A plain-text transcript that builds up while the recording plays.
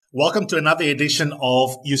Welcome to another edition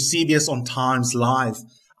of Eusebius on Times Live.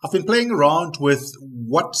 I've been playing around with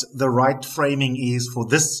what the right framing is for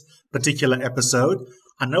this particular episode.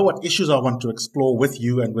 I know what issues I want to explore with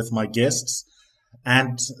you and with my guests.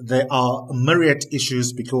 And there are myriad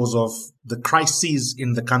issues because of the crises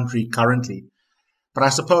in the country currently. But I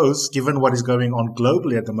suppose, given what is going on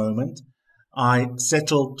globally at the moment, I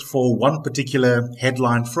settled for one particular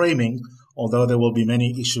headline framing, although there will be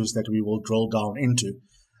many issues that we will drill down into.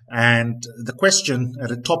 And the question at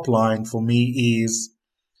the top line for me is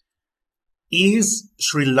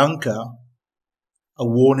Sri Lanka a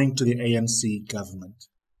warning to the ANC government?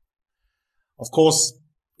 Of course,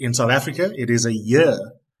 in South Africa, it is a year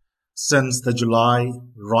since the July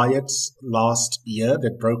riots last year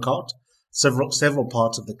that broke out several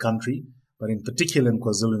parts of the country, but in particular in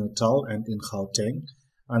KwaZulu-Natal and in Gauteng.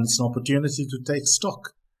 And it's an opportunity to take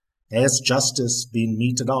stock. Has justice been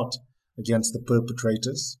meted out against the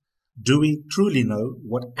perpetrators? Do we truly know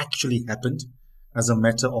what actually happened as a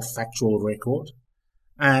matter of factual record?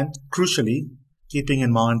 And crucially, keeping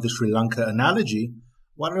in mind the Sri Lanka analogy,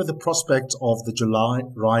 what are the prospects of the July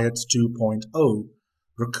riots 2.0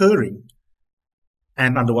 recurring?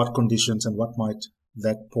 And under what conditions and what might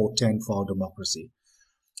that portend for our democracy?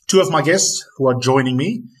 Two of my guests who are joining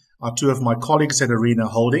me are two of my colleagues at Arena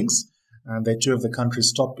Holdings, and they're two of the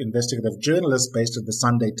country's top investigative journalists based at the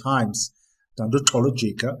Sunday Times, Thando Xolo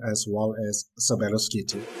Jika as well as Sabelo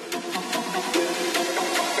Skete.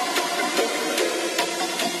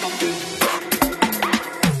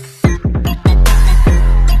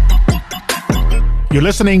 You're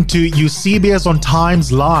listening to Eusebius on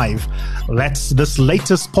Times Live. That's this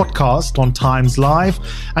latest podcast on Times Live.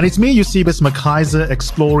 And it's me, Eusebius McKaiser,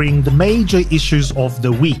 exploring the major issues of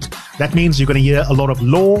the week. That means you're going to hear a lot of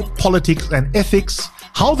law, politics, and ethics,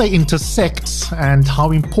 how they intersect, and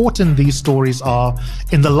how important these stories are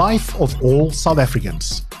in the life of all South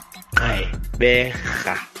Africans.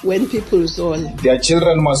 When people zone, their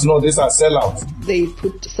children must know these are sellouts. They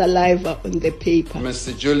put saliva on the paper.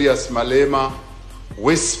 Mr. Julius Malema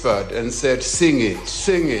whispered and said, sing it,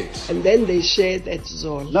 sing it. And then they share that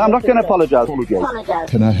zone. No, I'm not going to apologize.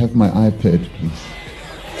 Can I have my iPad, please?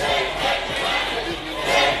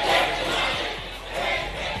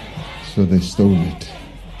 So they stole it.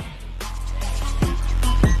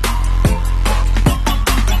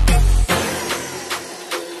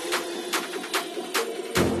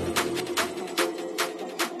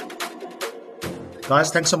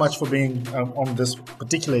 Guys, thanks so much for being on this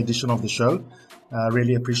particular edition of the show.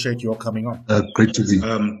 Really appreciate your coming on. Great to be.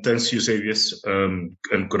 Thanks, Eusebius, and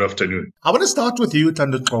good afternoon. I want to start with you,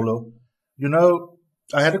 Thando Xolo. You know,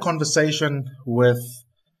 I had a conversation with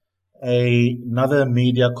another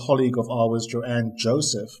media colleague of ours, Joanne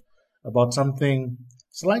Joseph, about something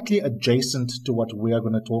slightly adjacent to what we are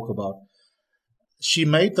going to talk about. She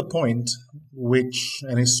made the point, which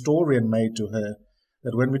an historian made to her,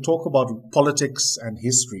 that when we talk about politics and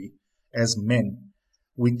history as men,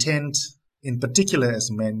 we tend, in particular as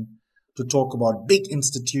men, to talk about big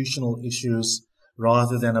institutional issues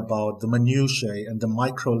rather than about the minutiae and the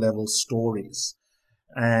micro-level stories.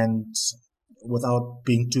 And without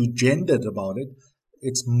being too gendered about it,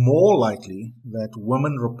 it's more likely that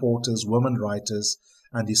women reporters, women writers,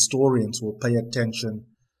 and historians will pay attention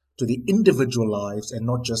to the individual lives and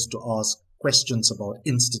not just to ask questions about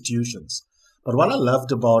institutions. But what I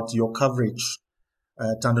loved about your coverage,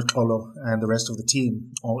 Thando Xolo and the rest of the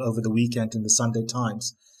team all over the weekend in the Sunday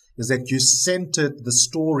Times, is that you centered the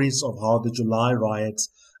stories of how the July riots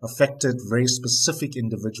affected very specific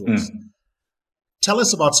individuals. Tell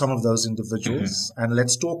us about some of those individuals, and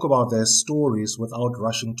let's talk about their stories without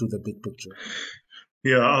rushing to the big picture.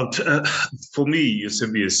 Yeah, for me,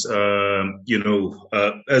 Eusebius, as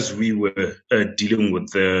we were dealing with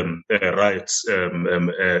the riots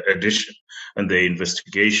edition and the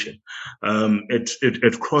investigation,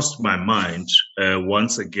 it crossed my mind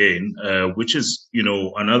once again, which is,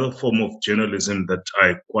 another form of journalism that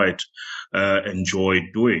I quite enjoy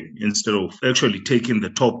doing, instead of actually taking the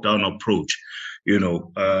top-down approach.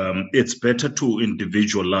 It's better to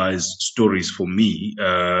individualize stories for me,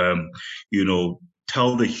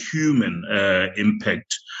 tell the human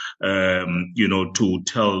impact, to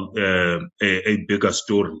tell a bigger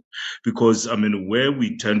story. Because, where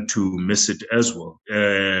we tend to miss it as well,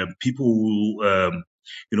 people,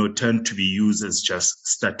 tend to be used as just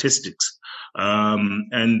statistics.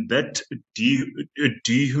 And that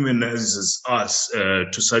dehumanizes us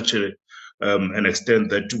to such an extent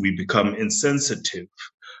that we become insensitive.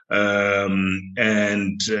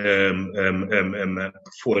 And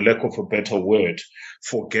for lack of a better word,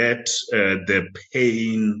 forget the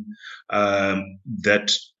pain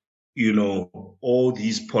that all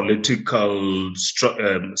these political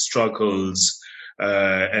struggles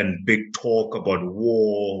and big talk about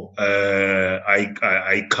war,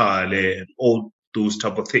 ICALE, and all those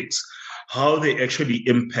type of things, how they actually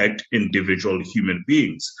impact individual human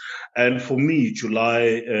beings. And for me,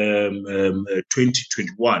 July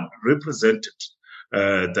 2021 represented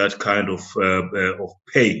that kind of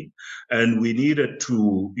pain. And we needed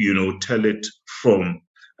to, tell it from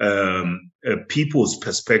people's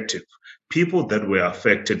perspective, people that were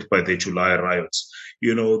affected by the July riots.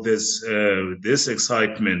 There's this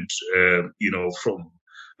excitement, from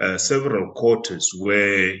several quarters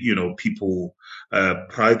where, people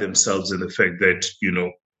pride themselves in the fact that,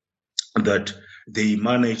 that they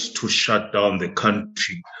managed to shut down the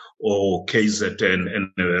country, or KZN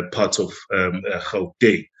and parts of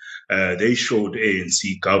Gauteng. They showed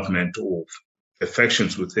ANC government, or the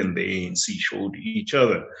factions within the ANC showed each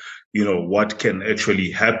other, what can actually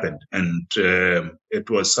happen. And it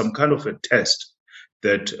was some kind of a test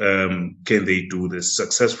that can they do this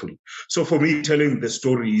successfully. So for me, telling the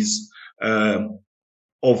stories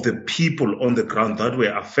of the people on the ground that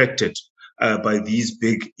were affected by these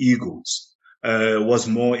big egos was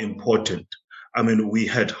more important. I mean, we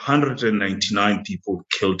had 199 people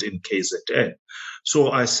killed in KZN.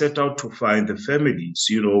 So I set out to find the families,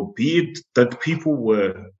 be it that people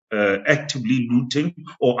were actively looting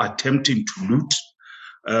or attempting to loot,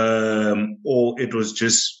 or it was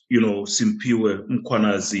just, Simpiwe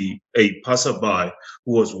Mkwanazi, a passerby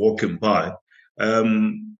who was walking by.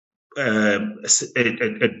 At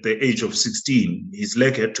the age of 16, his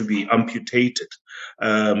leg had to be amputated.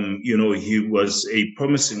 He was a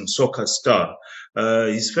promising soccer star.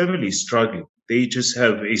 His family is struggling. They just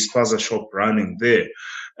have a spaza shop running there.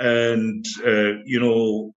 And,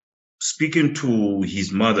 speaking to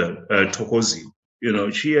his mother, Thokozi,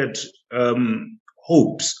 she had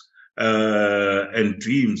hopes and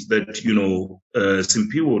dreams that,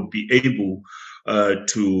 Simpiwe would be able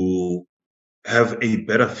to have a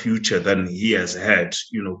better future than he has had,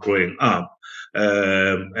 growing up,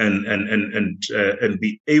 and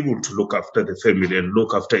be able to look after the family and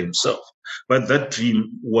look after himself. But that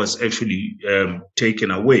dream was actually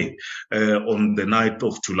taken away on the night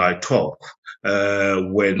of July 12th,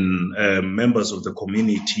 when members of the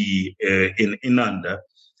community in Inanda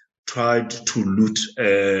tried to loot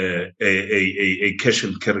a cash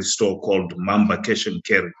and carry store called Mamba Cash and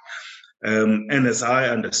Carry. And as I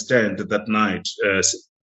understand, that night,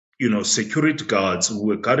 security guards who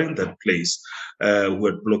were guarding that place, who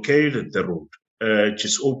had blockaded the road,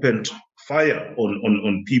 just opened fire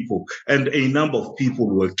on people, and a number of people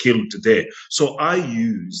were killed there. So I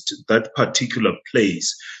used that particular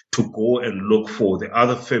place to go and look for the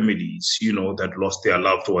other families, that lost their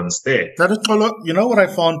loved ones there. What I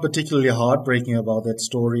found particularly heartbreaking about that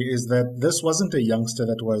story is that this wasn't a youngster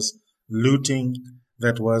that was looting,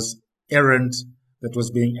 that was errant, that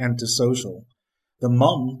was being antisocial. The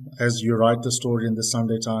mom, as you write the story in the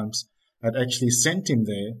Sunday Times, had actually sent him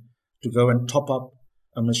there to go and top up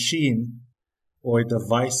a machine or a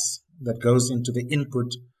device that goes into the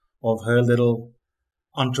input of her little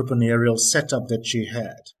entrepreneurial setup that she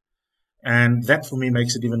had. And that for me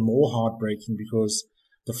makes it even more heartbreaking, because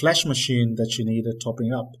the flash machine that she needed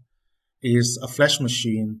topping up is a flash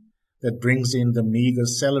machine that brings in the meager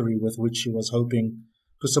salary with which she was hoping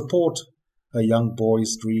to support her young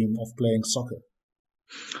boy's dream of playing soccer.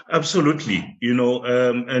 Absolutely.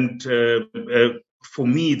 For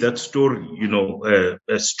me, that story,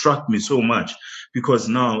 struck me so much, because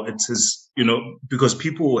now it says, because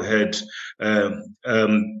people had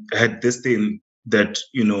this thing that,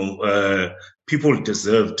 people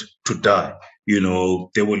deserved to die,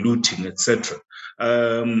 they were looting, etc.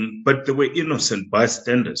 But they were innocent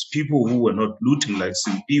bystanders, people who were not looting like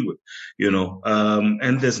Simpiwe,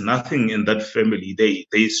 and there's nothing in that family.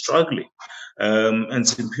 They're struggling. And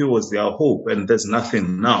Simpiwe was their hope, and there's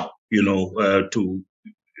nothing now,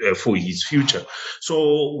 for his future.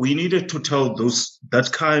 So we needed to tell that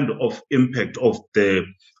kind of impact of the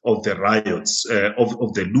riots,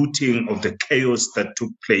 of the looting, of the chaos that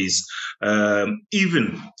took place,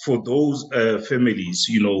 even for those families,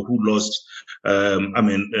 who lost.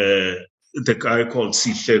 The guy called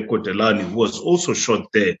Sihle Kotelani, who was also shot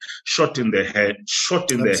there, shot in the head.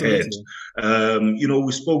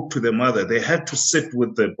 We spoke to the mother. They had to sit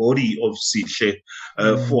with the body of Sihle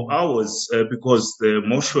for hours because the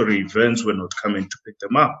mortuary vans were not coming to pick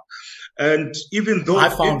them up. And even though I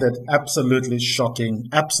found it absolutely shocking.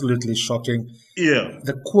 Yeah.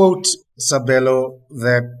 The quote, Sabelo,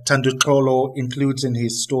 that Thanduxolo includes in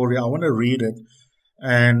his story, I want to read it.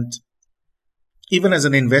 And even as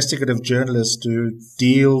an investigative journalist who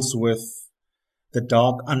deals with the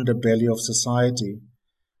dark underbelly of society,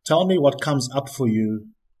 tell me what comes up for you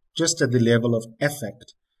just at the level of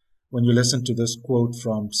affect when you listen to this quote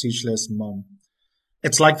from Sishle's mom.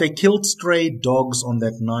 It's like they killed stray dogs on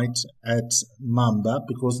that night at Mamba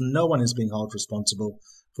because no one is being held responsible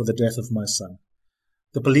for the death of my son.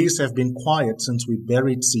 The police have been quiet since we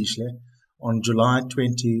buried Sishle on July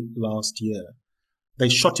 20 last year. They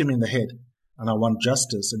shot him in the head, and I want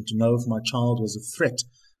justice and to know if my child was a threat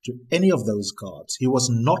to any of those guards. He was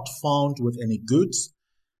not found with any goods,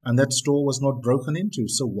 and that store was not broken into,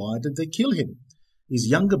 so why did they kill him? His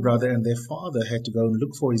younger brother and their father had to go and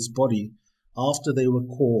look for his body after they were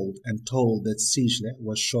called and told that Sishle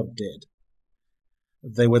was shot dead.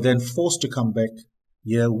 They were then forced to come back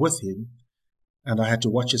here with him, and I had to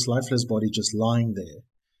watch his lifeless body just lying there.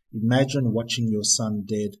 Imagine watching your son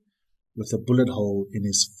dead with a bullet hole in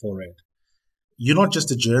his forehead. You're not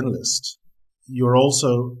just a journalist, you're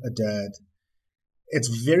also a dad. It's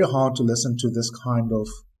very hard to listen to this kind of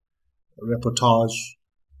reportage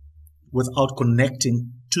without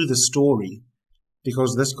connecting to the story,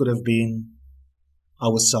 because this could have been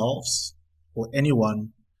ourselves or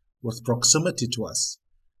anyone with proximity to us.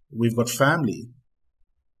 We've got family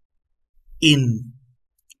in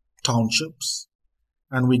townships,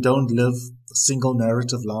 and we don't live single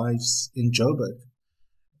narrative lives in Joburg.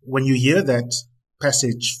 When you hear that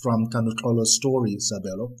passage from Tanutlolo's story,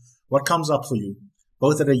 Sabelo, what comes up for you,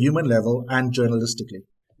 both at a human level and journalistically?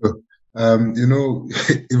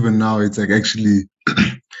 Even now it's like actually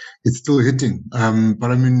it's still hitting.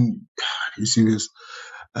 But I mean, you see this.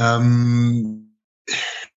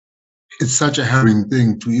 It's such a harrowing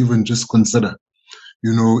thing to even just consider.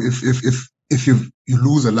 If you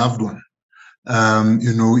lose a loved one,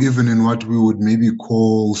 even in what we would maybe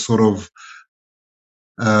call sort of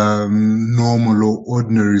normal or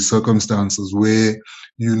ordinary circumstances where,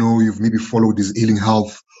 you've maybe followed his ailing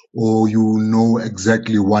health, or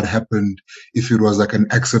exactly what happened if it was like an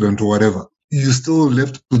accident or whatever. You're still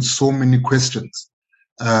left with so many questions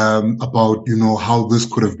about, how this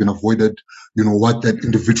could have been avoided, what that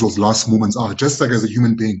individual's last moments are, just like as a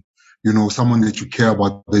human being. Someone that you care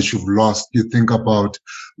about, that you've lost, you think about,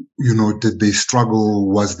 did they struggle?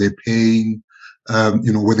 Was there pain?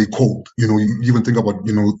 Were they cold? You even think about,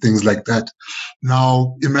 things like that.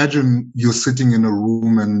 Now, imagine you're sitting in a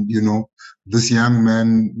room and, this young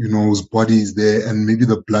man, his body is there and maybe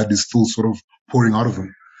the blood is still sort of pouring out of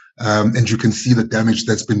him. And you can see the damage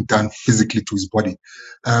that's been done physically to his body.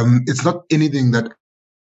 It's not anything that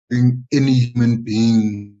any human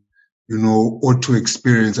being ought to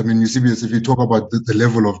experience. I mean, Eusebius, if you talk about the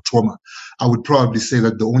level of trauma, I would probably say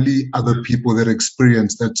that the only other people that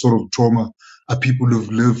experience that sort of trauma are people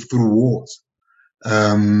who've lived through wars.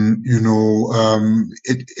 It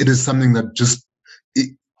is something that just,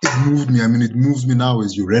 it moved me. I mean, it moves me now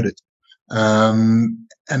as you read it. And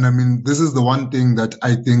I mean, this is the one thing that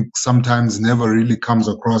I think sometimes never really comes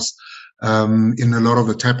across in a lot of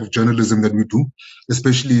the type of journalism that we do,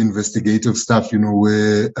 especially investigative stuff,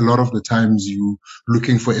 where a lot of the times you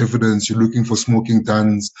looking for evidence, you're looking for smoking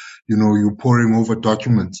guns, you're poring over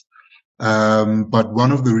documents. But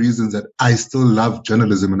one of the reasons that I still love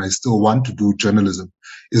journalism and I still want to do journalism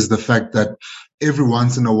is the fact that every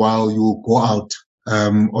once in a while you'll go out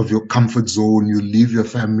of your comfort zone, you leave your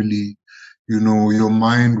family, your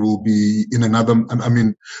mind will be in another, I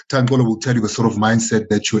mean, Tantola will tell you the sort of mindset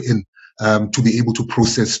that you're in. To be able to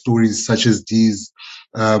process stories such as these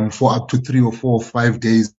for up to 3 or 4 or 5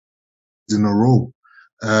 days in a row.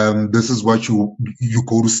 This is what you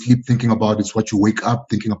go to sleep thinking about. It's what you wake up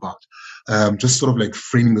thinking about. Just sort of like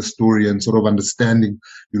framing the story and sort of understanding,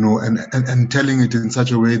 and telling it in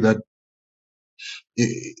such a way that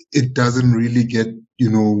it doesn't really get,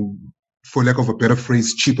 for lack of a better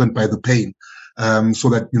phrase, cheapened by the pain. So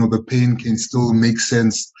that, the pain can still make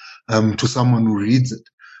sense to someone who reads it.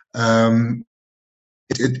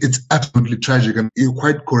 It's absolutely tragic, and you're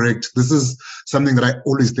quite correct. This is something that I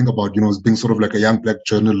always think about, as being sort of like a young black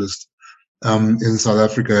journalist in South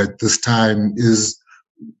Africa at this time is,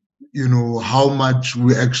 how much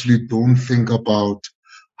we actually don't think about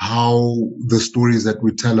how the stories that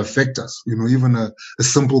we tell affect us. Even a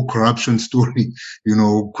simple corruption story,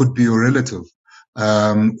 could be a relative.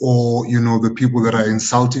 Or, the people that are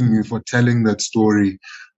insulting me for telling that story,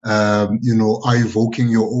 are evoking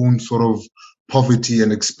your own sort of poverty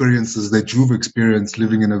and experiences that you've experienced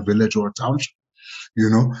living in a village or a township.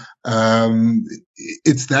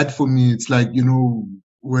 It's that for me. It's like,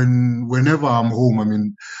 whenever I'm home, I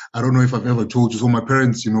mean, I don't know if I've ever told you. So my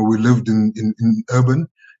parents, we lived in urban,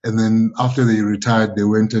 and then after they retired, they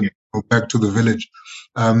went and go back to the village.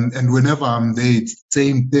 And whenever I'm there, it's the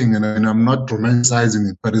same thing. And I'm not romanticizing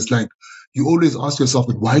it, but it's like, you always ask yourself,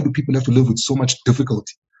 why do people have to live with so much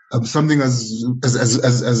difficulty? Something as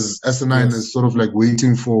asinine Yes. as sort of like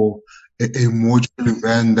waiting for a mortuary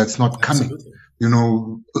event that's not coming. Absolutely. You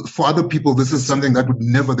know, for other people, this is something that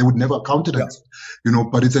they would never countenance. You know,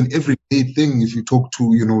 but it's an everyday thing if you talk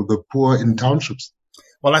to, you know, the poor in townships.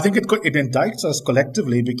 Well, I think it indicts us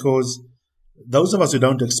collectively, because those of us who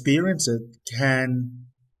don't experience it can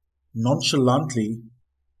nonchalantly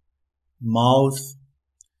mouth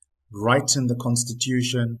rights in the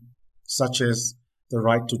Constitution, such as the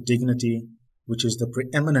right to dignity, which is the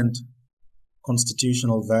preeminent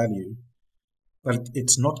constitutional value, but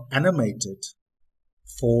it's not animated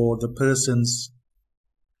for the persons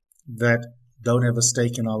that don't have a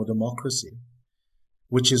stake in our democracy.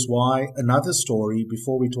 Which is why another story,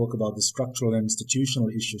 before we talk about the structural and institutional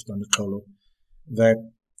issues, Thandixolo, that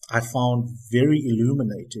I found very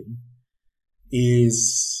illuminating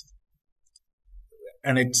is,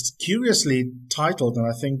 and it's curiously titled, and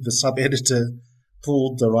I think the sub-editor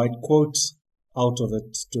pulled the right quotes out of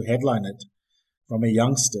it to headline it, from a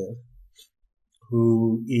youngster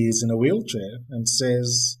who is in a wheelchair and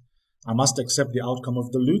says, "I must accept the outcome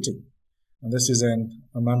of the looting." And this is a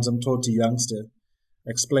Amanzimtoti youngster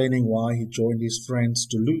explaining why he joined his friends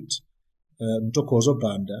to loot Mtokozo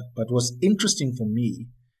Banda. But what's interesting for me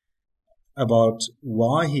about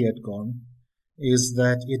why he had gone is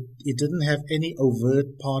that it didn't have any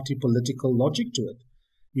overt party political logic to it.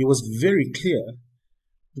 He was very clear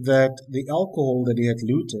that the alcohol that he had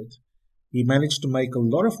looted, he managed to make a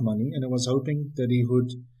lot of money, and he was hoping that he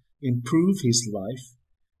would improve his life,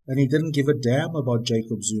 and he didn't give a damn about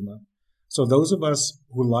Jacob Zuma. So those of us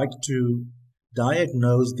who like to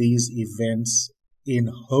diagnose these events in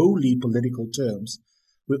wholly political terms,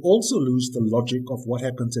 we also lose the logic of what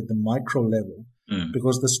happens at the micro level.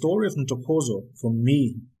 Because the story of Mtokozo, for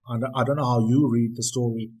me, and I don't know how you read the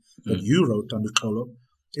story that you wrote, Thandixolo,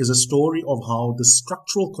 is a story of how the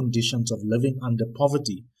structural conditions of living under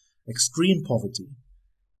poverty, extreme poverty,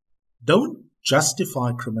 don't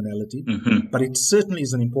justify criminality, but it certainly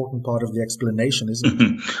is an important part of the explanation, isn't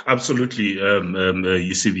it? Absolutely,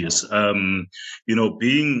 Eusebius. You know,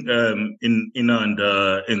 being in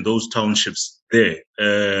Inanda, in those townships there,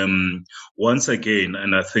 once again,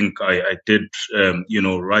 and I think I did, you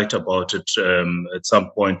know, write about it at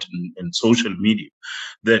some point in social media,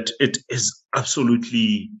 that it is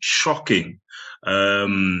absolutely shocking,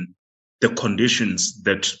 the conditions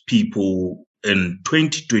that people in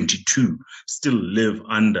 2022 still live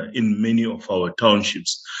under in many of our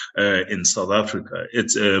townships in South Africa.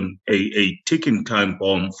 It's a ticking time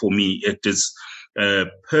bomb for me. It is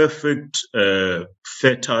perfect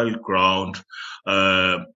fertile ground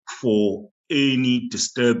for any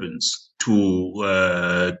disturbance to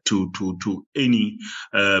any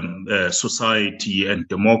society and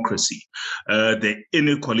democracy. The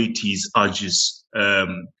inequalities are just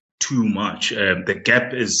too much. The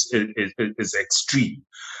gap is extreme.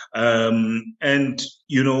 And,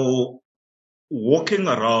 you know, walking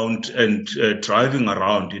around and driving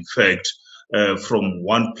around, in fact, from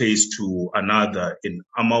one place to another in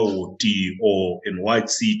Amaoti or in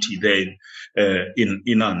White City, then in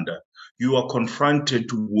Inanda, you are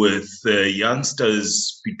confronted with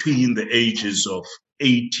youngsters between the ages of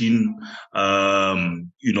 18,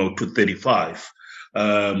 you know, to 35.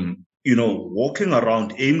 You know, walking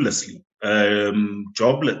around aimlessly,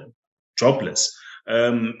 jobless.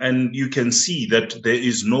 And you can see that there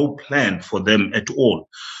is no plan for them at all.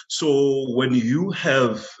 So when you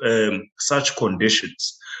have such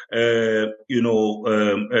conditions, you know,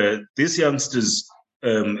 this youngster's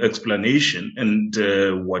explanation and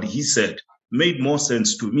what he said made more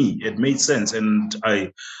sense to me. It made sense, and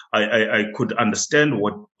I could understand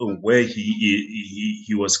where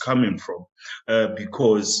he was coming from,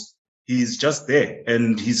 because he's just there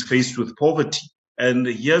and he's faced with poverty. And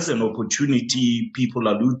here's an opportunity. People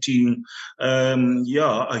are looting.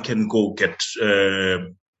 Yeah, I can go get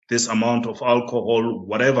this amount of alcohol,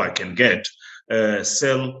 whatever I can get,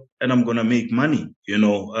 sell, and I'm going to make money, you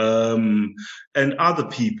know. And other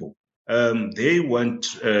people, they went,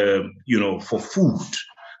 you know, for food,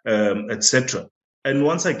 etc. And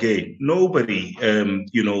once again, nobody,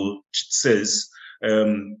 you know, says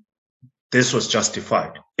this was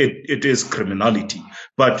justified. It is criminality,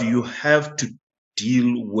 but you have to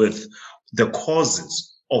deal with the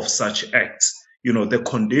causes of such acts. You know, the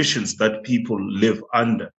conditions that people live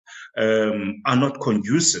under are not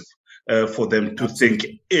conducive for them to think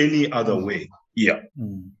any other way. Yeah.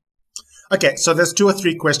 Okay, so there's 2 or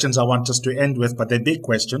 3 questions I want us to end with, but they're big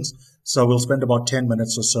questions. So we'll spend about 10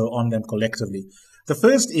 minutes or so on them collectively. The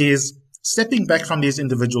first is stepping back from these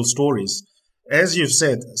individual stories. As you've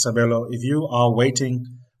said, Sabelo, if you are waiting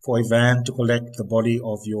for a van to collect the body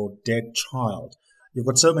of your dead child, you've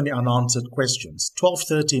got so many unanswered questions. 12,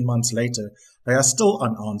 13 months later, they are still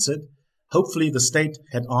unanswered. Hopefully the state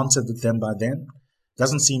had answered them by then.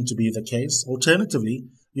 Doesn't seem to be the case. Alternatively,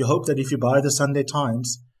 you hope that if you buy the Sunday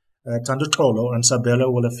Times, Tandotolo and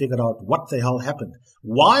Sabelo will have figured out what the hell happened.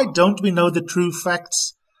 Why don't we know the true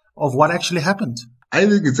facts of what actually happened? I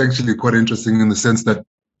think it's actually quite interesting in the sense that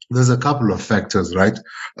there's a couple of factors, right?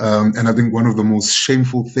 And I think one of the most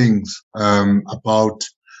shameful things about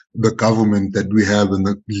the government that we have and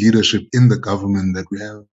the leadership in the government that we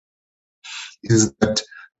have is that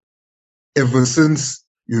ever since,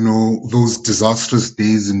 those disastrous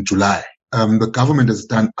days in July, the government has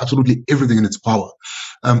done absolutely everything in its power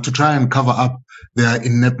to try and cover up their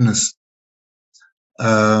ineptness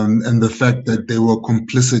and the fact that they were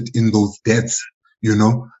complicit in those deaths.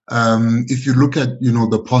 If you look at,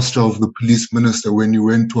 the posture of the police minister when you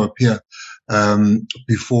went to appear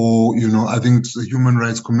before, I think the Human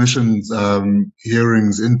Rights Commission's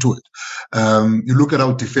hearings into it, you look at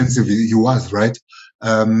how defensive he was, right?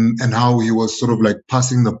 And how he was sort of like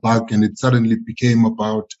passing the buck, and it suddenly became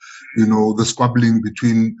about, the squabbling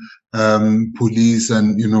between police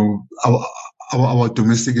and, our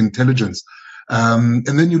domestic intelligence. And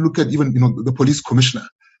then you look at even, the police commissioner,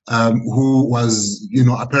 who was,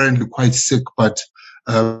 apparently quite sick, but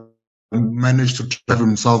managed to drive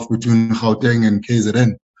himself between Gauteng and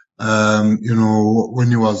KZN, when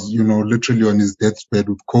he was, literally on his deathbed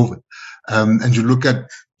with COVID. And you look at,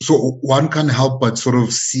 so one can't help but sort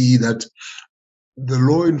of see that the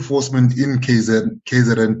law enforcement in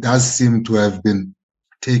KZN does seem to have been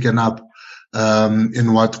taken up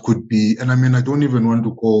in what could be, and I mean, I don't even want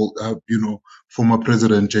to call, former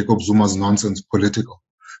President Jacob Zuma's nonsense political,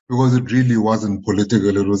 because it really wasn't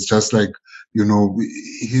political. It was just like,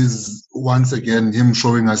 once again, him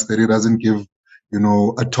showing us that he doesn't give,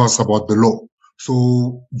 a toss about the law.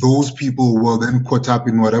 So those people were then caught up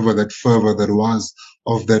in whatever that fervor that was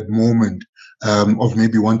of that moment, of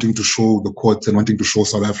maybe wanting to show the courts and wanting to show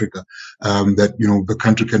South Africa, that, the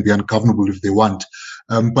country can be ungovernable if they want.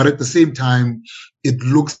 But at the same time, it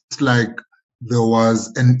looks like there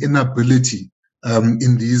was an inability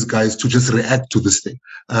in these guys to just react to this thing.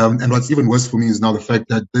 And what's even worse for me is now the fact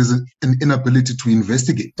that there's an inability to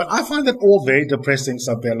investigate. But I find that all very depressing,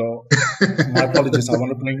 Sabelo. My apologies. I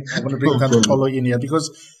want to bring Tandotolo in here because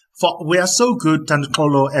we are so good,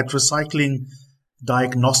 Tandotolo, at recycling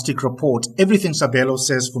diagnostic reports. Everything Sabelo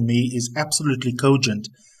says for me is absolutely cogent,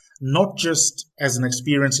 not just as an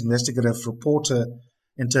experienced investigative reporter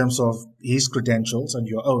in terms of his credentials and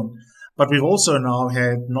your own, but we've also now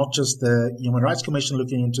had not just the Human Rights Commission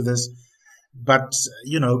looking into this, but,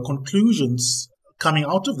 conclusions coming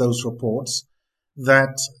out of those reports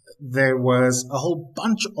that there was a whole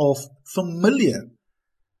bunch of familiar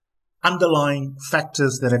underlying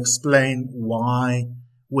factors that explain why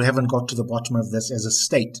we haven't got to the bottom of this as a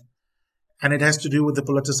state. And it has to do with the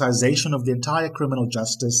politicization of the entire criminal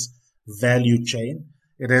justice value chain.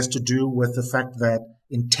 It has to do with the fact that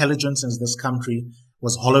intelligence in this country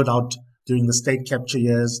was hollowed out during the state capture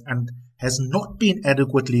years and has not been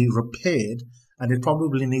adequately repaired, and it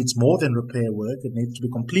probably needs more than repair work. It needs to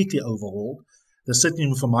be completely overhauled. The Sydney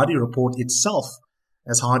Mufamadi report itself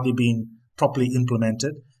has hardly been properly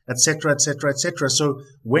implemented, etc., etc., etc. So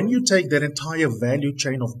when you take that entire value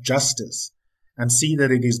chain of justice and see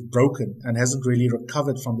that it is broken and hasn't really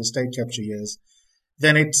recovered from the state capture years,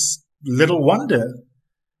 then it's little wonder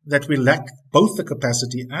that we lack both the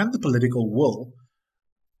capacity and the political will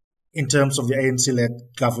in terms of the ANC-led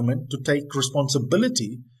government to take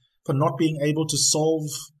responsibility for not being able to solve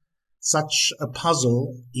such a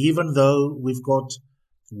puzzle, even though we've got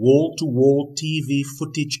wall-to-wall TV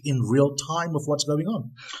footage in real time of what's going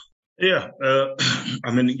on. Yeah,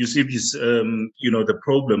 I mean, you see, the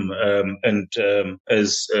problem,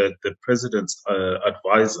 as the president's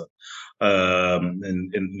advisor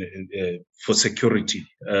for security,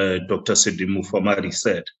 Dr. Sidi Mufamadi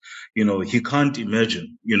said, he can't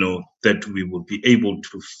imagine, that we will be able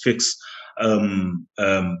to fix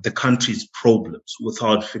the country's problems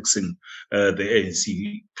without fixing the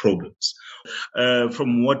ANC problems.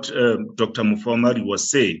 From what Dr. Mufamadi was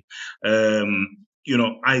saying,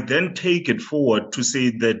 I then take it forward to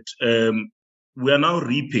say that we are now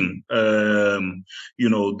reaping,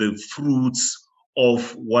 the fruits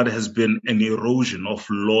of what has been an erosion of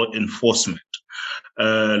law enforcement.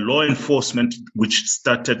 Law enforcement, which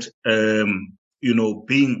started,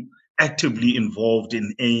 being actively involved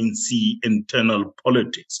in ANC internal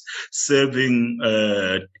politics, serving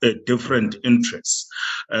different interests,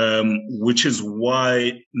 which is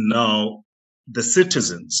why now the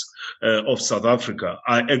citizens of South Africa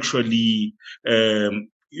are actually,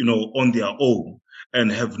 on their own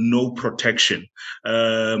and have no protection.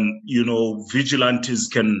 Vigilantes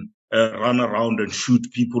can run around and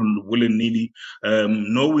shoot people willy-nilly,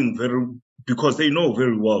 because they know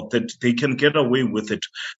very well that they can get away with it.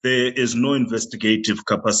 There is no investigative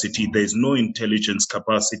capacity. There's no intelligence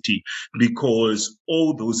capacity, because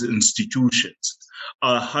all those institutions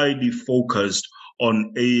are highly focused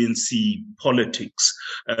on ANC politics,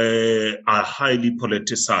 are highly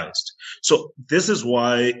politicized. So this is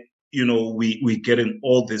why, we're getting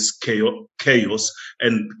all this chaos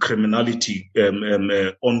and criminality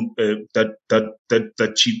that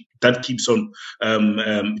keeps on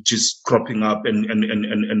just cropping up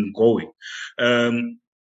and going.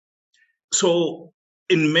 So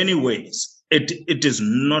in many ways, it is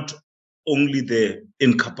not only the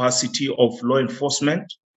incapacity of law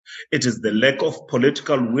enforcement, it is the lack of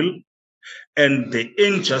political will and the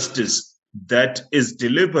injustice that is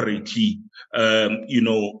deliberately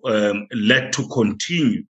led to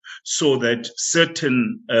continue, so that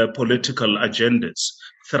certain political agendas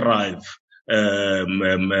thrive in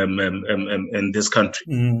this country.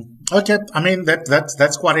 Okay, I mean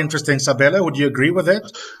that's quite interesting. Sabelo, would you agree with it?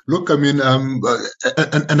 Look, I mean,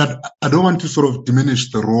 and I don't want to sort of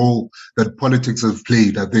diminish the role that politics have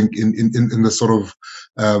played, I think, in the sort of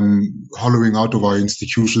hollowing out of our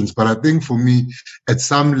institutions. But I think for me, at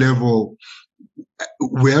some level,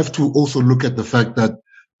 we have to also look at the fact that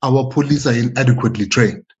our police are inadequately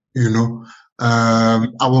trained.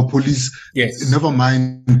 Our police, yes, never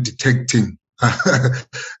mind detecting.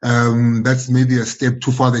 That's maybe a step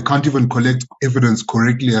too far. They can't even collect evidence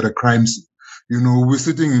correctly at a crime scene. We're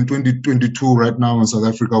sitting in 2022 right now in South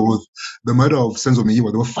Africa with the murder of Senzo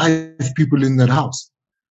Meyiwa. There were 5 people in that house.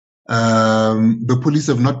 The police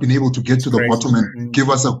have not been able to get to the bottom and give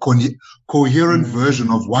us a coherent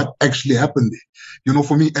version of what actually happened there.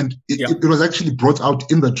 For me, and it was actually brought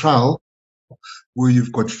out in the trial, where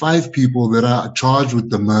you've got 5 people that are charged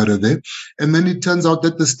with the murder there. And then it turns out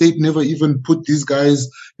that the state never even put these guys,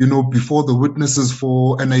 before the witnesses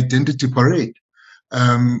for an identity parade.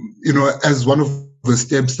 As one of the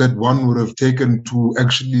steps that one would have taken to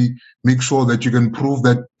actually make sure that you can prove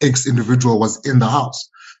that X individual was in the house.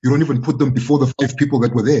 You don't even put them before the 5 people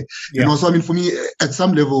that were there. So I mean, for me, at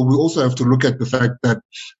some level, we also have to look at the fact that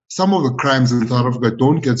some of the crimes in South Africa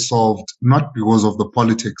don't get solved, not because of the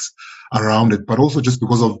politics around it, but also just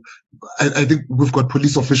because of, I think we've got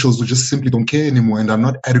police officials who just simply don't care anymore and are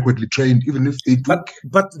not adequately trained, even if they do.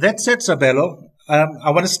 But that said, Sabelo, I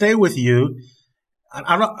want to stay with you.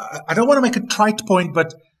 I don't want to make a trite point,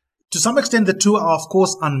 but to some extent, the two are, of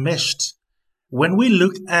course, unmeshed. When we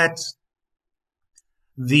look at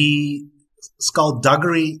the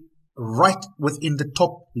skullduggery right within the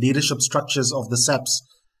top leadership structures of the SAPS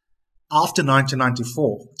after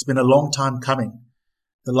 1994, it's been a long time coming.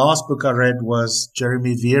 The last book I read was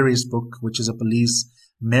Jeremy Veery's book, which is a police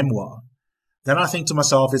memoir. Then I think to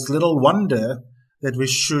myself, it's little wonder that we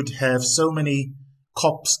should have so many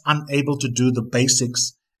cops unable to do the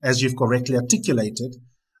basics, as you've correctly articulated,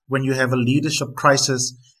 when you have a leadership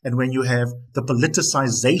crisis and when you have the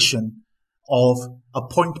politicization of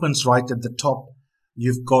appointments right at the top.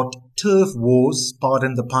 You've got turf wars,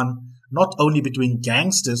 pardon the pun, not only between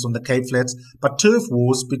gangsters on the Cape Flats, but turf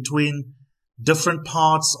wars between different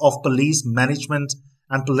parts of police management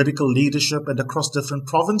and political leadership and across different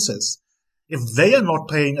provinces. If they are not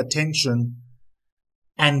paying attention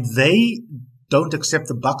and they don't accept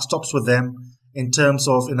the buck stops with them in terms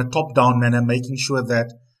of, in a top-down manner, making sure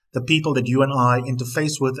that the people that you and I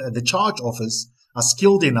interface with at the charge office are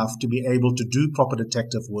skilled enough to be able to do proper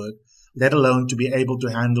detective work, let alone to be able to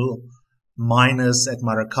handle minors at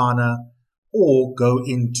Marikana or go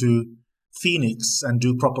into Phoenix and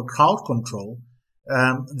do proper crowd control,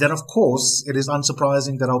 then of course it is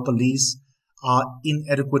unsurprising that our police are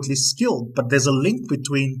inadequately skilled. But there's a link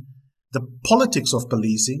between the politics of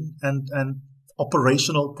policing and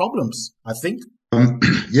operational problems, I think.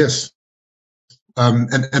 Yes.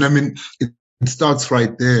 And I mean, it starts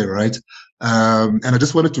right there, right? And I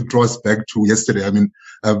just wanted to draw us back to yesterday. I mean,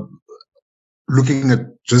 looking at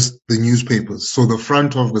just the newspapers. So the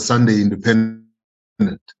front of the Sunday Independent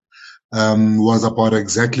was about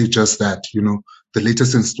exactly just that, the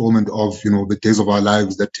latest installment of, the Days of Our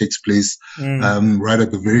Lives that takes place right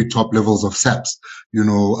at the very top levels of SAPS.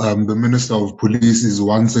 The Minister of Police is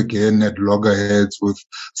once again at loggerheads with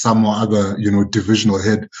some or other, divisional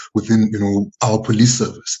head within, our police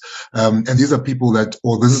service. And these are people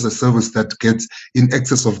this is a service that gets in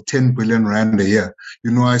excess of 10 billion rand a year.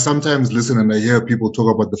 I sometimes listen and I hear people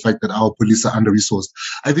talk about the fact that our police are under-resourced.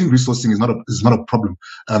 I think resourcing is not a problem.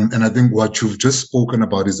 And I think what you've just spoken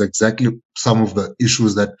about is exactly some of the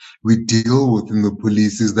issues that we deal with in the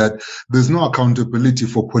police, is that there's no accountability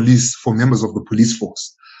for members of the police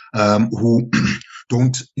force, who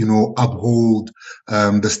don't, uphold,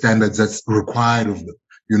 the standards that's required of them.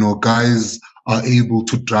 Guys are able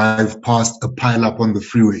to drive past a pile up on the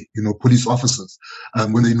freeway, police officers,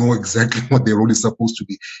 when they know exactly what their role is supposed to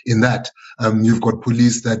be in that. You've got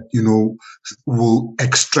police that, will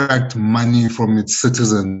extract money from its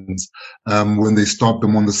citizens, when they stop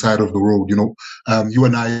them on the side of the road. You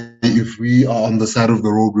and I, if we are on the side of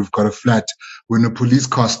the road, we've got a flat. When a police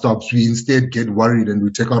car stops, we instead get worried and we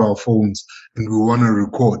take out our phones and we want to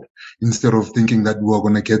record instead of thinking that we're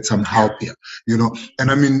going to get some help here,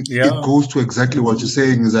 And I mean, It goes to exactly what you're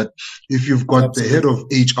saying, is that if you've got the head of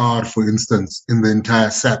HR, for instance, in the entire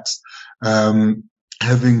SAPS,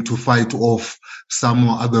 having to fight off some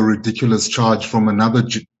or other ridiculous charge from another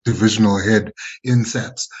divisional head in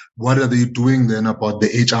SAPS, what are they doing then about the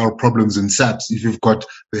HR problems in SAPS? If you've got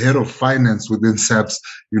the head of finance within SAPS,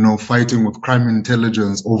 fighting with crime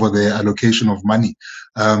intelligence over their allocation of money,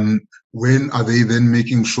 when are they then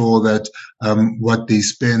making sure that what they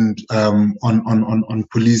spend on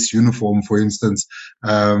police uniform, for instance,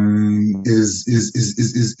 is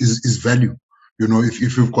value?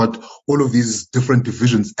 If you've got all of these different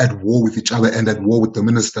divisions at war with each other and at war with the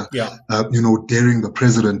minister, daring the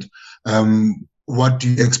president, what do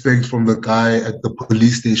you expect from the guy at the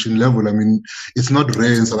police station level? I mean, it's not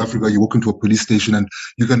rare in South Africa. You walk into a police station and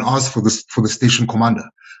you can ask for the station commander.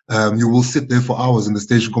 You will sit there for hours and the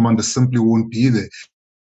station commander simply won't be there.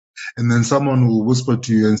 And then someone will whisper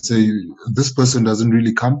to you and say, this person doesn't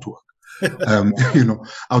really come to work.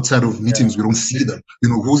 Outside of meetings, we don't see them.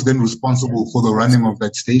 Who's then responsible for the running of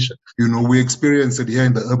that station? We experience it here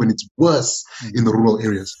in the urban. It's worse in the rural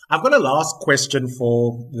areas. I've got a last question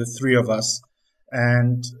for the three of us,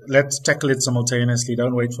 and let's tackle it simultaneously.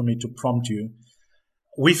 Don't wait for me to prompt you.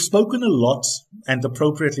 We've spoken a lot, and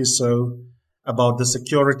appropriately so, about the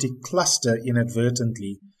security cluster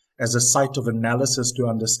inadvertently as a site of analysis to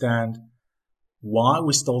understand why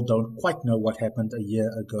we still don't quite know what happened a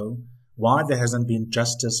year ago, why there hasn't been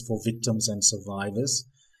justice for victims and survivors,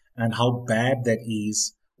 and how bad that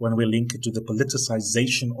is when we link it to the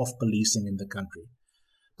politicization of policing in the country.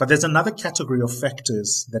 But there's another category of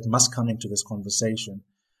factors that must come into this conversation.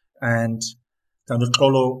 And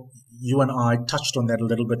Thanduxolo, you and I touched on that a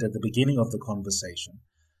little bit at the beginning of the conversation.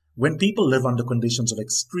 When people live under conditions of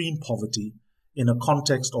extreme poverty in a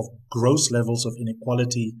context of gross levels of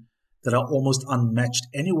inequality that are almost unmatched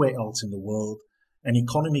anywhere else in the world, an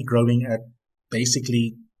economy growing at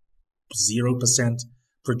basically 0%,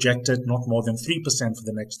 projected not more than 3% for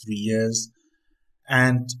the next 3 years.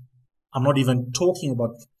 And I'm not even talking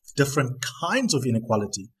about different kinds of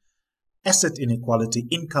inequality, asset inequality,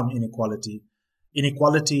 income inequality,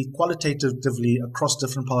 inequality qualitatively across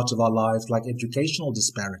different parts of our lives, like educational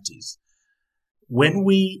disparities. When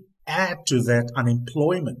we add to that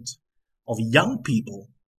unemployment of young people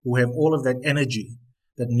who have all of that energy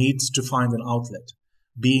that needs to find an outlet,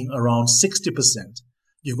 being around 60%,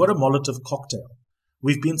 you've got a Molotov cocktail.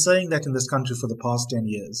 We've been saying that in this country for the past 10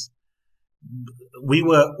 years. We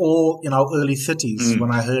were all in our early 30s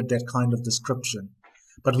when I heard that kind of description.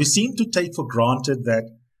 But we seem to take for granted that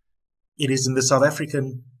it is in the South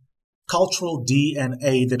African cultural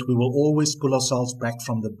DNA that we will always pull ourselves back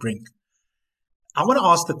from the brink. I want to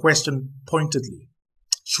ask the question pointedly.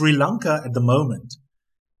 Sri Lanka at the moment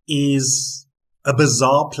is a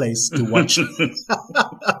bizarre place to watch,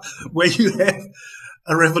 where you have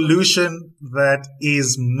a revolution that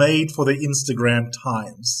is made for the Instagram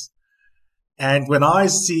times. And when I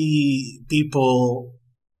see people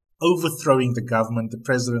overthrowing the government, the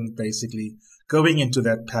president basically going into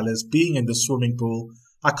that palace, being in the swimming pool,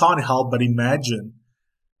 I can't help but imagine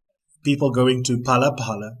people going to Phala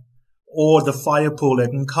Phala or the fire pool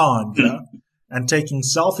at Nkandla and taking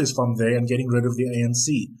selfies from there and getting rid of the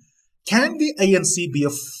ANC. Can the ANC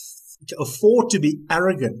afford to be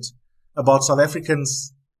arrogant about South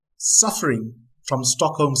Africans suffering from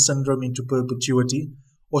Stockholm Syndrome into perpetuity?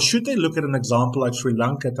 Or should they look at an example like Sri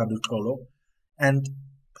Lanka, Thanduxolo, and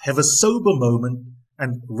have a sober moment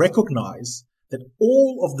and recognize that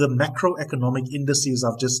all of the macroeconomic indices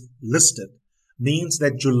I've just listed means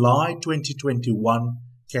that July 2021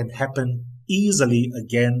 can happen easily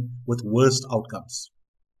again with worse outcomes.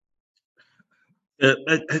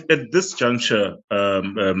 At this juncture,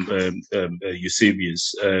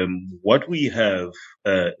 Eusebius, what we have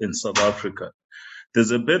in South Africa,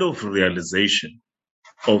 there's a bit of realization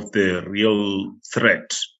of the real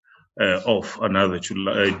threat of another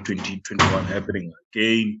July 2021 happening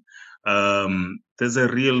again.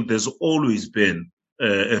 There's always been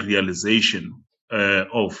a realization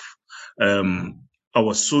of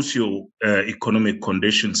our socio-economic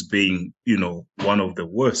conditions being, one of the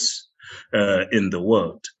worst in the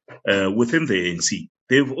world within the ANC.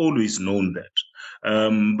 They've always known that,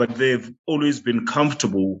 but they've always been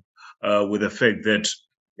comfortable with the fact that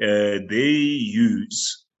they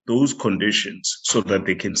use those conditions so that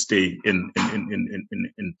they can stay in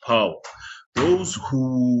power. Those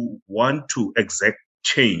who want to exact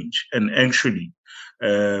change and actually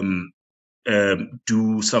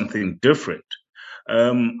do something different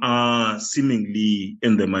are seemingly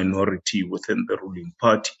in the minority within the ruling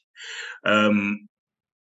party.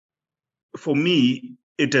 For me,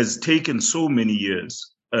 it has taken so many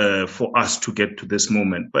years for us to get to this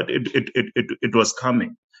moment, but it was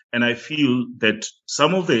coming. And I feel that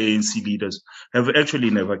some of the ANC leaders have actually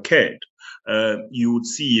never cared. You would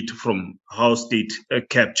see it from how state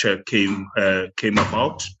capture came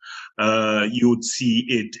about. You would see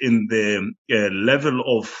it in the level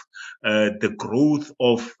of the growth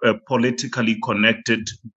of politically connected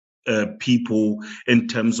people in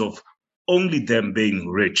terms of only them being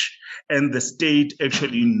rich and the state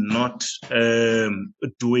actually not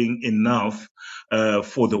doing enough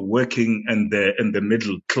for the working and the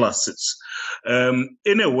middle classes.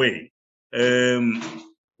 In a way,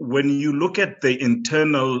 when you look at the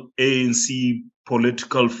internal ANC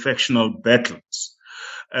political factional battles,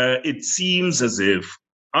 it seems as if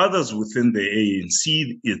others within the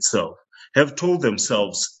ANC itself have told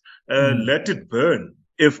themselves, let it burn.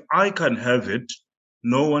 If I can have it,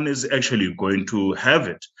 no one is actually going to have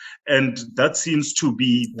it. And that seems to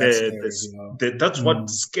be that's what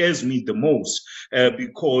scares me the most,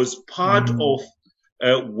 because part of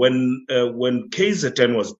when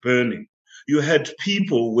KZN was burning, you had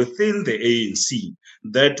people within the ANC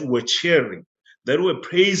that were cheering, that were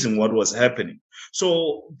praising what was happening.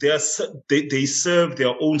 So they serve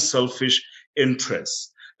their own selfish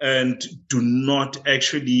interests and do not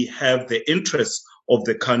actually have the interests of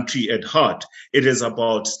the country at heart. It is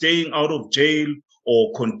about staying out of jail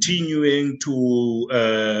or continuing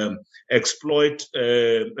to exploit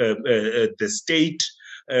the state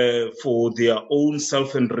for their own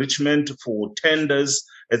self-enrichment, for tenders,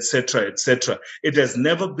 etc., etc. It has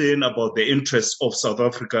never been about the interests of South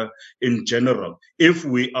Africa in general. If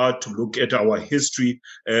we are to look at our history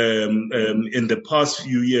in the past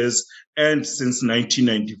few years and since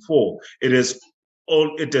 1994, it has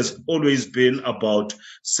always been about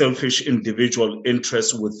selfish individual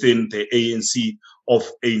interests within the ANC of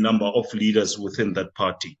a number of leaders within that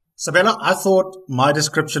party. Sabela, I thought my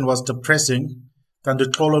description was depressing.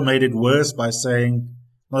 Tandutolo made it worse by saying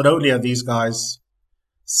not only are these guys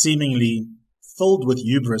seemingly filled with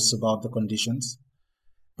hubris about the conditions,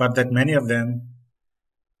 but that many of them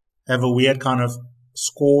have a weird kind of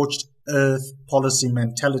scorched earth policy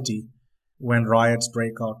mentality when riots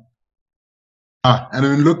break out. And I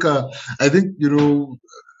mean, look, I think,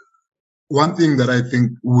 one thing that I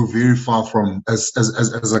think we're very far from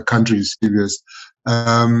as a country is serious.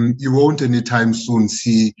 You won't anytime soon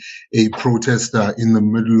see a protester in the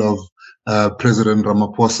middle of President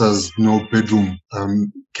Ramaphosa's bedroom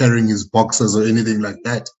carrying his boxers or anything like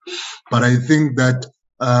that. But I think that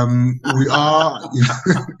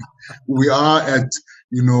we are at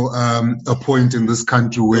a point in this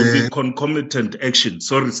country where concomitant action.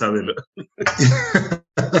 Sorry, Sabela.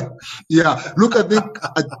 Yeah, look, I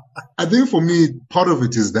think for me, part of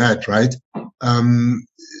it is that, right?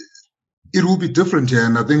 It will be different here,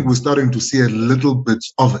 and I think we're starting to see a little bit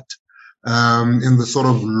of it in the sort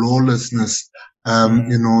of lawlessness,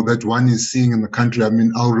 that one is seeing in the country. I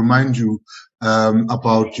mean, I'll remind you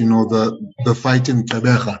about, the fight in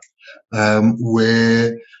Gqeberha,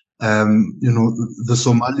 where the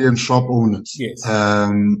Somalian shop owners, yes.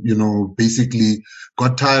 Basically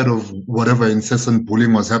got tired of whatever incessant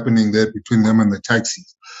bullying was happening there between them and the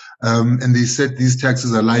taxis. And they set these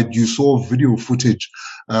taxis alight. You saw video footage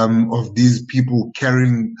of these people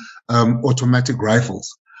carrying automatic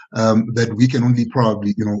rifles that we can only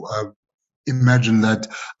probably, imagine that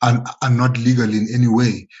are not legal in any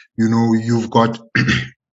way. You've got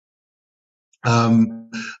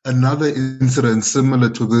another incident similar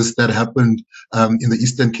to this that happened in the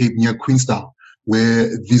Eastern Cape near Queenstown, where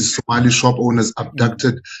these Somali shop owners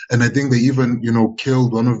abducted, and I think they even,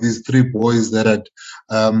 killed one of these 3 boys that had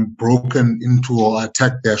broken into or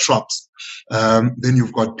attacked their shops. Then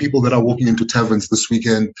you've got people that are walking into taverns this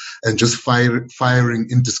weekend and just firing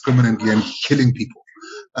indiscriminately and killing people.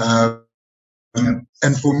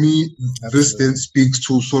 And for me, this then speaks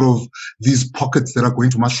to sort of these pockets that are going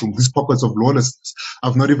to mushroom, these pockets of lawlessness.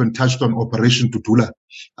 I've not even touched on Operation Tutula,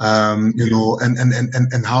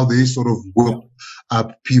 and how they sort of work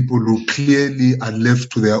up people who clearly are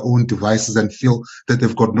left to their own devices and feel that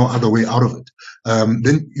they've got no other way out of it.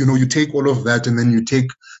 Then, you take all of that and then you take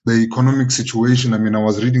the economic situation. I mean, I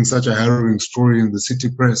was reading such a harrowing story in the City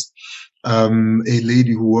Press. A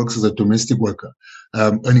lady who works as a domestic worker,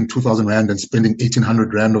 earning 2,000 Rand and spending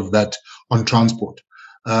 1,800 Rand of that on transport.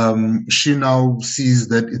 She now sees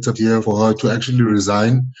that it's a year for her to actually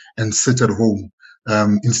resign and sit at home,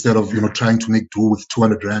 instead of, trying to make do with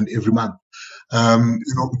 200 Rand every month.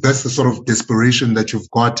 That's the sort of desperation that you've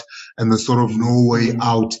got and the sort of no way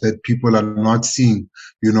out that people are not seeing,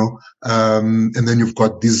 and then you've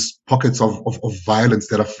got these pockets of violence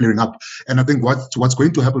that are flaring up. And I think what's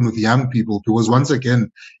going to happen with young people, because once again,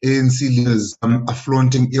 ANC leaders are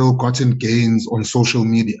flaunting ill-gotten gains on social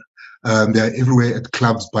media. They're everywhere at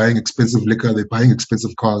clubs buying expensive liquor. They're buying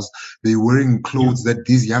expensive cars. They're wearing clothes that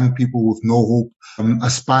these young people with no hope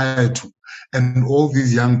aspire to. And all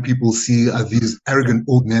these young people see are these arrogant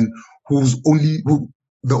old men who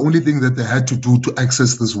the only thing that they had to do to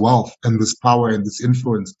access this wealth and this power and this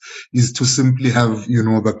influence is to simply have,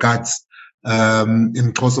 the guts.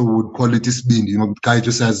 In Xhosa we would call it isibindi. The guy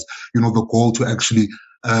just has, the goal to actually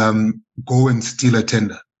go and steal a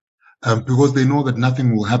tender, because they know that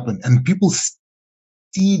nothing will happen. And people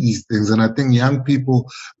see these things, and I think young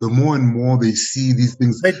people, the more and more they see these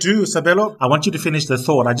things, they do. Sabelo, I want you to finish the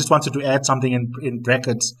thought. I just wanted to add something in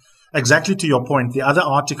brackets, exactly to your point. The other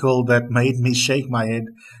article that made me shake my head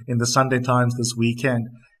in the Sunday Times this weekend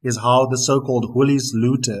is how the so-called Woolies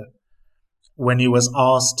looter, when he was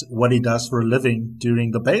asked what he does for a living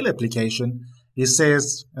during the bail application, he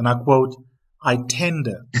says, and I quote, "I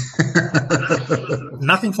tender."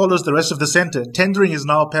 Nothing follows the rest of the sentence. Tendering is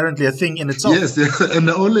now apparently a thing in itself. Yes, and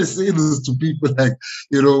I always say this to people like,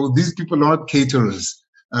 these people are not caterers.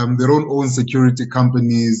 They don't own security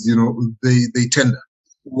companies, they tender.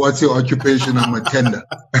 What's your occupation? I'm a tender,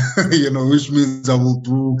 which means I will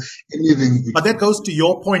do anything. But that goes to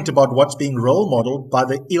your point about what's being role modeled by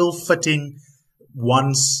the ill-fitting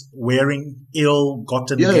ones wearing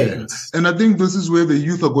ill-gotten gains. And I think this is where the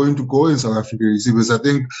youth are going to go in South Africa, you see, because I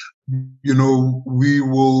think, we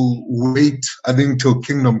will wait, I think, till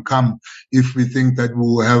kingdom come if we think that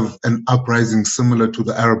we'll have an uprising similar to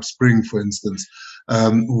the Arab Spring, for instance,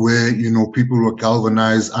 where, people were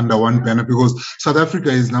galvanized under one banner, because South Africa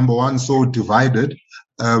is, number one, so divided.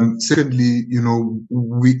 Secondly,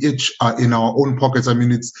 we each are in our own pockets. I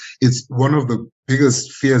mean, it's one of the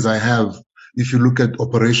biggest fears I have, if you look at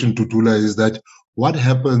Operation Tutula, is that what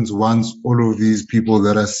happens once all of these people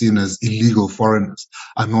that are seen as illegal foreigners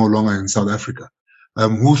are no longer in South Africa?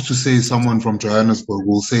 Who's to say someone from Johannesburg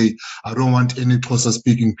will say, I don't want any Xhosa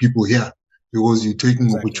speaking people here, because you're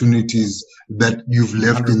taking opportunities that you've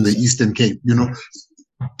left 100%. In the Eastern Cape,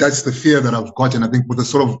 That's the fear that I've got. And I think with the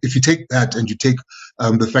sort of, if you take that and you take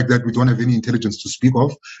the fact that we don't have any intelligence to speak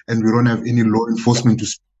of and we don't have any law enforcement to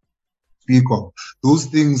speak of, those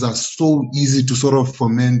things are so easy to sort of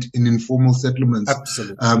foment in informal settlements.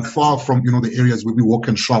 Absolutely. Far from, the areas where we walk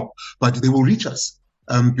and shop, but they will reach us.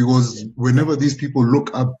 Because whenever these people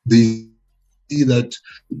look up, they see that,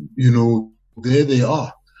 there they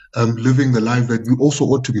are, living the life that we also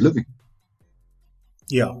ought to be living.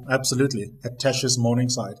 Yeah, absolutely. At Tasha's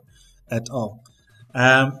Morningside et al.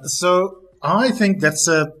 So I think that's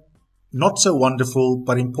a not so wonderful,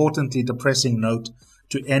 but importantly depressing note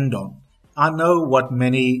to end on. I know what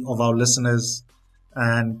many of our listeners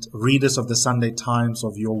and readers of the Sunday Times,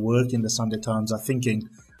 of your work in the Sunday Times, are thinking,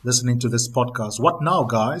 listening to this podcast. What now,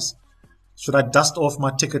 guys? Should I dust off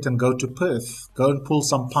my ticket and go to Perth? Go and pull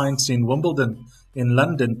some pints in Wimbledon, in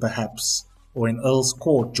London perhaps, or in Earl's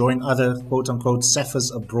Court, join other quote-unquote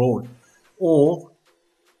Sapphirs abroad? Or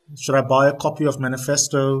should I buy a copy of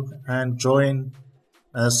Manifesto and join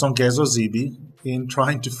Songezo Zibi in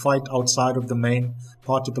trying to fight outside of the main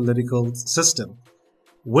party political system?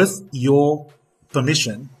 With your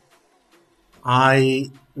permission,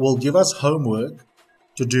 I will give us homework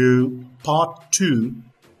to do part 2,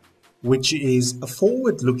 which is a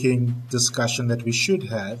forward-looking discussion that we should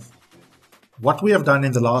have. What we have done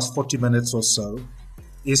in the last 40 minutes or so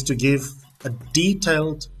is to give a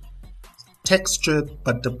detailed, textured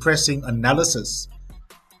but depressing analysis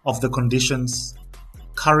of the conditions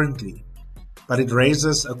currently, but it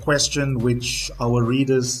raises a question which our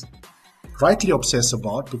readers rightly obsess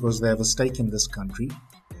about because they have a stake in this country.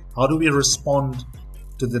 How do we respond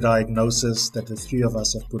to the diagnosis that the three of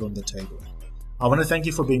us have put on the table? I want to thank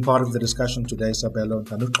you for being part of the discussion today, Sabelo and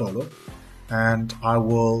Tanuxolo, and I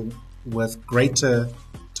will, with greater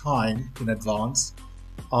time in advance,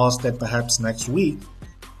 ask that perhaps next week,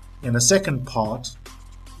 in a second part,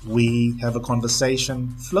 we have a conversation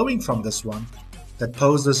flowing from this one that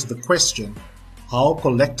poses the question, how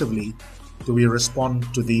collectively do we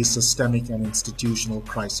respond to these systemic and institutional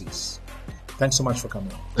crises? Thanks so much for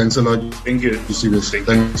coming on. Thanks a lot. Thank you. You see this. Thank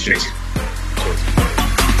Thanks. you.